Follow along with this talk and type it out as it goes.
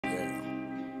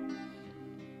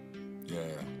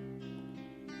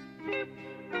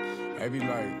They be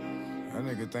like, that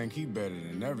nigga think he better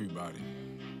than everybody.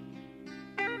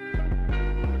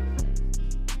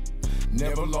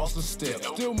 Never lost a step,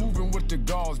 still moving with the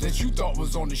guards that you thought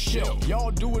was on the shelf. Y'all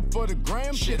do it for the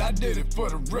gram, shit, I did it for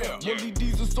the rep. Willie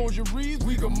D's and soldieries,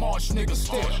 we can march, nigga,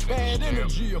 step. Bad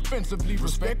energy, offensively,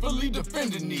 respectfully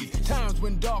defending these times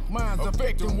when dark minds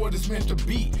affecting what is meant to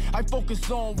be. I focus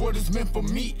on what is meant for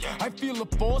me. I feel a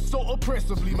force so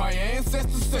oppressively, my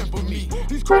ancestors sent for me.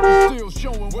 These critics still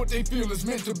showing what they feel is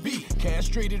meant to be.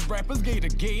 Castrated rappers gave a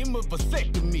game of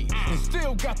vasectomy and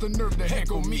still got the nerve to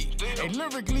heckle me. And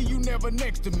lyrically, you never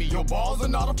next to me. Your balls are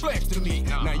not a flex to me.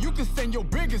 Now you can send your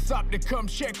biggest op to come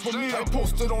check for me. I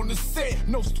posted on the set,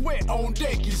 no sweat on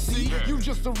deck, you see. You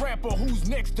just a rapper who's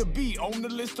next to be on the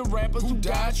list of rappers who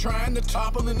died trying to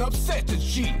topple and upset the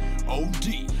G.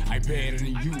 OD. I better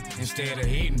than you. Instead of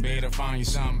hating, better find you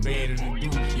something better to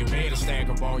do. You better stack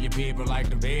up all your people like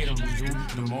the veterans do.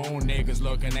 The more niggas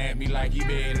looking at me like you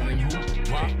better than who?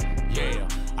 What? Yeah,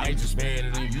 I just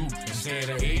better than you. Instead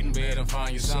of hating, better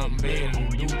find you something better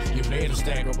to do. You better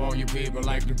stack up all your people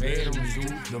like the veterans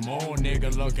do. The more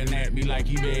niggas looking at me like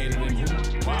he better than who?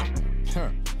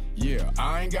 What? Yeah,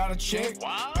 I ain't got a check.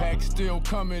 Pack still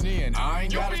coming in, I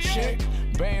ain't got a check.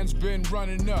 Band's been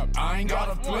running up, I ain't got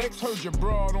a flex. Heard your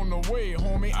broad on the way,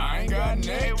 homie, I ain't got next.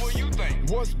 Hey, what you think?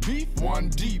 What's beef? One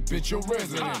deep at your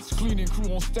residence. Cleaning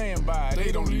crew on standby,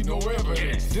 they don't need no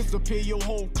evidence. Disappear your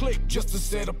whole clique just to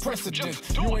set a precedent.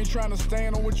 You ain't trying to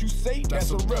stand on what you say, that's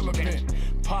irrelevant.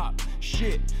 Pop,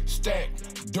 shit, stack,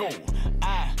 dough,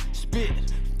 I spit,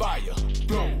 fire,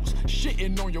 blows,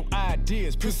 shitting on your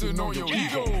ideas, pissing on your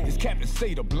ego. It's Captain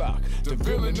Seder Block, the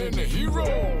villain and the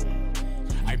hero.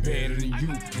 I better than you.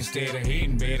 Instead of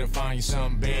hating, better find you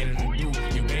something better to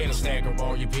do. You better stack up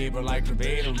all your people like the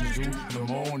veterans do. The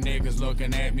more niggas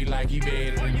looking at me like he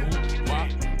better than you.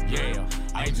 What? Yeah,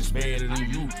 I just better than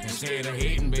you. Instead of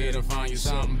hating, better find you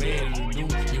something better to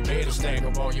do. You better stack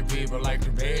up all your people like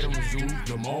the veterans do.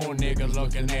 The more niggas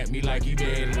looking at me like he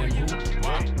better than you.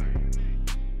 What?